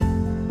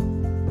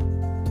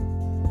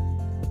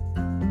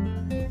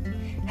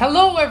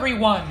Hello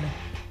everyone!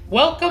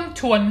 Welcome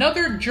to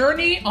another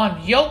journey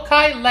on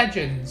Yokai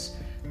Legends.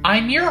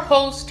 I'm your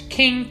host,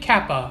 King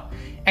Kappa,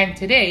 and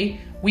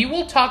today we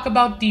will talk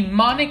about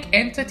demonic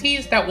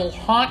entities that will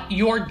haunt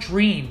your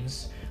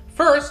dreams.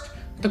 First,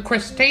 the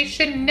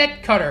crustacean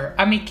netcutter,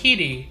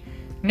 Amikiri.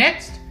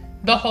 Next,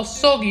 the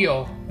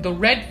Hosogyo, the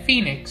red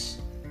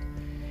phoenix.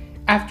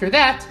 After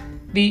that,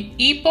 the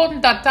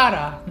Ipon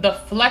Datara, the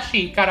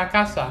fleshy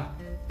Karakasa.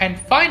 And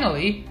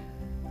finally,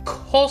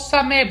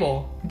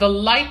 Kosamebo, the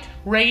light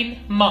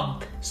rain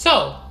monk.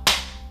 So,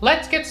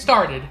 let's get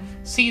started.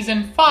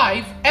 Season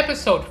 5,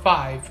 Episode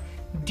 5,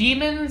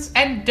 Demons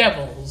and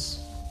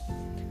Devils.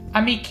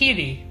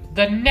 Amikiri,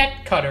 the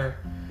net cutter.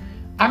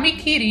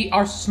 Amikiri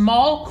are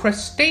small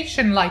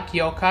crustacean-like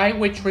yokai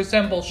which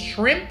resemble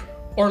shrimp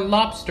or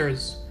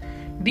lobsters.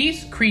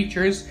 These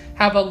creatures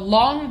have a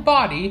long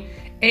body,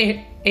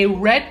 a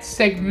red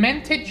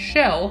segmented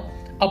shell,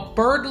 a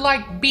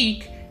bird-like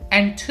beak,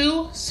 and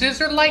two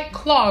scissor-like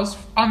claws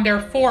on their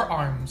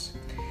forearms.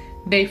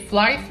 They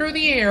fly through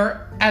the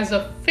air as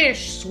a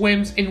fish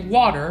swims in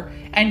water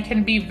and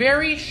can be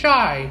very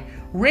shy,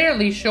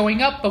 rarely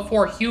showing up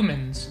before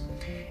humans.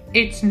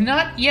 It's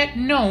not yet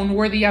known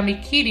where the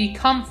Amikiri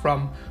come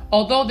from,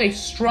 although they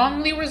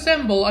strongly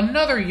resemble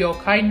another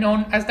yokai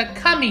known as the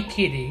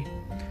Kamikiri.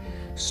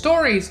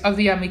 Stories of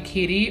the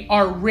Amikiri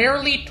are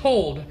rarely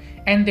told,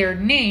 and their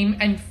name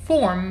and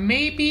form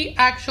may be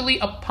actually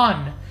a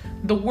pun.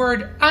 The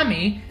word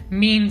ami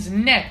means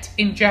net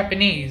in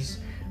Japanese,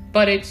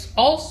 but it's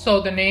also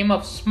the name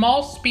of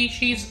small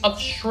species of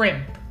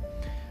shrimp.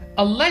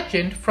 A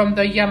legend from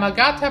the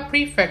Yamagata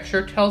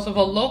prefecture tells of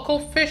a local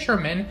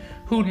fisherman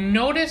who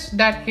noticed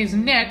that his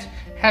net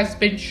has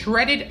been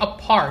shredded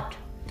apart.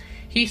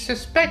 He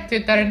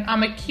suspected that an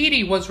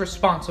Amikiri was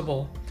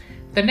responsible.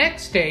 The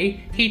next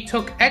day, he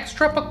took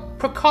extra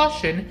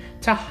precaution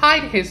to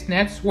hide his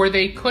nets where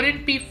they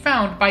couldn't be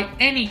found by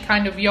any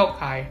kind of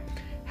yokai.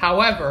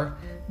 However,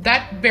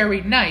 that very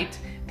night,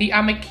 the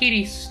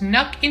Amikiri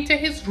snuck into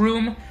his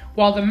room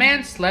while the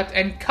man slept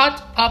and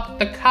cut up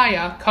the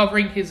kaya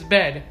covering his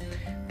bed.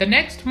 The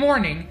next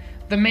morning,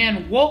 the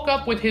man woke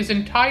up with his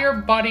entire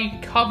body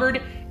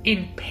covered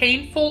in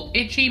painful,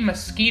 itchy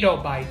mosquito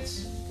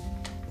bites.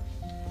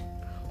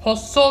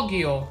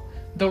 Hosogyo,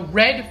 the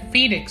red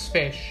phoenix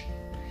fish.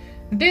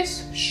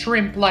 This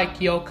shrimp-like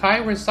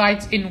yokai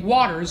resides in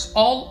waters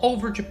all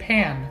over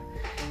Japan.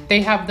 They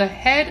have the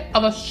head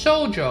of a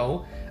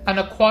shoujo, an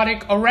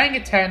aquatic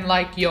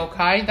orangutan-like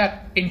yokai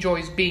that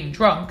enjoys being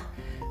drunk,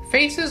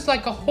 faces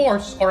like a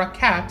horse or a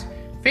cat,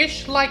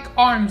 fish-like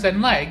arms and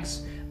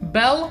legs,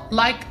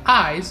 bell-like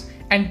eyes,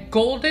 and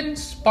golden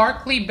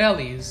sparkly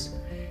bellies.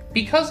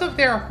 Because of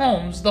their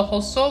homes, the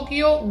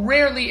Hosogyo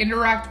rarely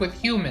interact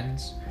with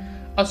humans.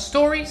 A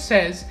story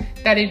says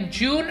that in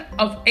June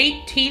of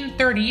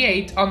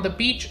 1838 on the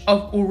beach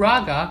of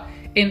Uraga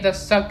in the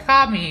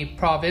Sakami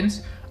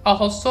province, a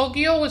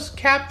Hosogyo was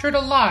captured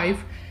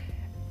alive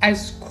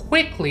as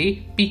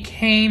quickly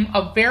became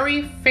a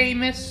very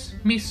famous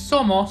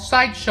Misomo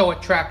sideshow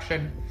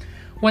attraction.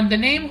 When the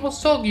name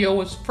Hosogyo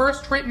was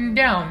first written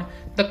down,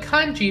 the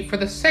kanji for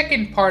the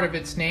second part of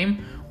its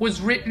name was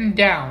written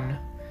down.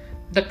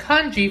 The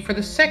kanji for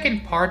the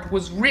second part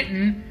was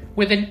written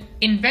with an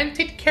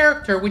invented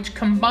character which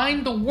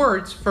combined the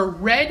words for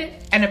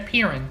red and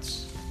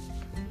appearance.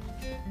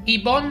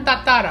 Ibon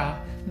Datara,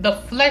 the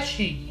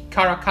fleshy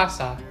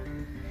Karakasa.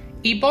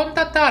 Ibon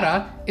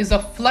Datara is a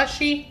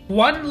fleshy,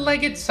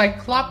 one-legged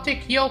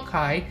cycloptic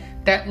yokai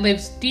that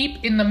lives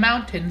deep in the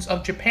mountains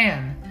of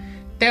Japan.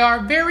 They are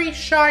very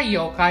shy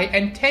yokai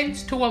and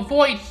tends to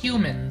avoid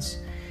humans.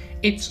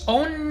 Its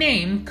own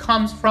name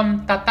comes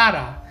from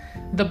Tatara,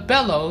 the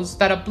bellows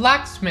that a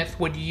blacksmith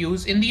would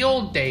use in the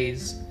old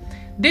days.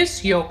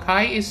 This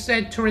yokai is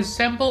said to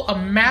resemble a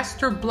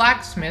master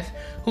blacksmith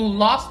who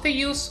lost the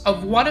use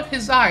of one of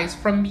his eyes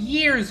from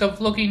years of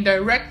looking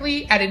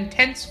directly at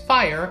intense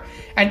fire,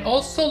 and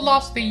also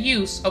lost the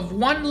use of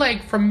one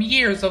leg from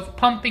years of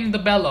pumping the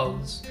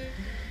bellows.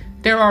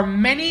 There are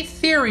many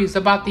theories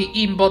about the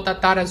Ibon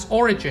Datara's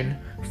origin.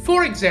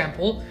 For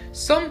example,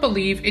 some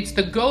believe it's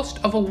the ghost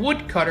of a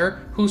woodcutter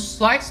who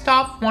sliced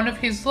off one of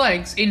his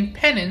legs in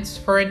penance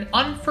for an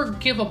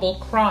unforgivable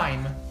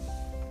crime.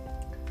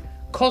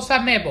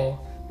 Kosamebo,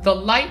 the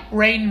light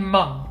rain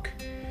monk.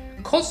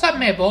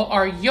 Kosamebo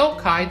are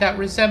yokai that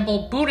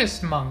resemble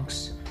Buddhist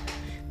monks.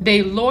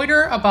 They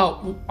loiter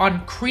about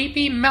on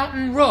creepy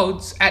mountain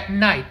roads at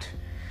night.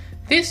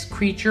 This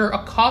creature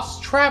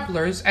accosts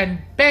travelers and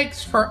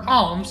begs for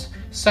alms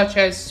such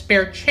as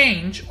spare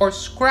change or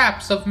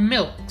scraps of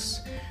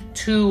milks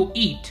to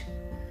eat.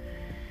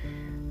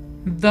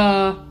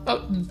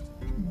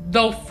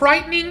 Though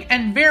frightening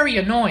and very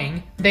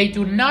annoying, they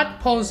do not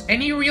pose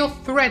any real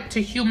threat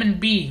to human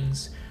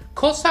beings.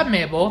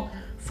 Kosamebo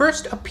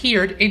first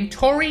appeared in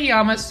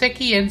Toriyama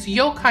Sekien's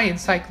yokai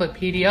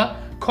encyclopedia,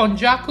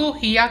 Konjaku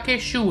Hyake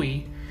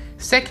Shui.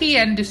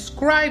 Sekien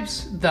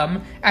describes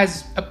them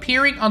as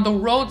appearing on the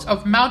roads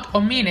of Mount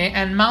Omine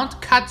and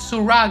Mount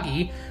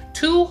Katsuragi,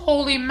 two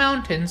holy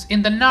mountains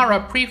in the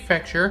Nara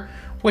prefecture,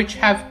 which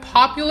have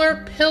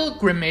popular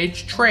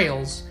pilgrimage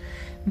trails.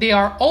 They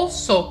are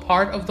also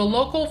part of the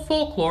local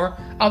folklore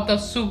of the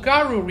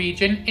Tsugaru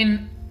region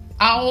in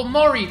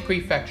Aomori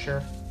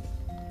Prefecture.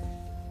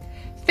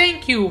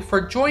 Thank you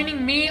for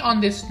joining me on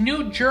this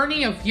new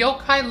journey of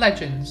yokai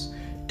legends.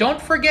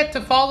 Don't forget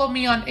to follow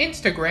me on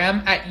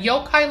Instagram at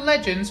Yokai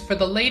Legends for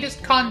the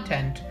latest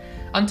content.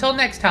 Until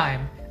next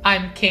time,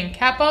 I'm King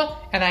Kappa,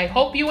 and I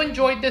hope you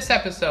enjoyed this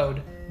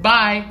episode.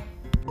 Bye!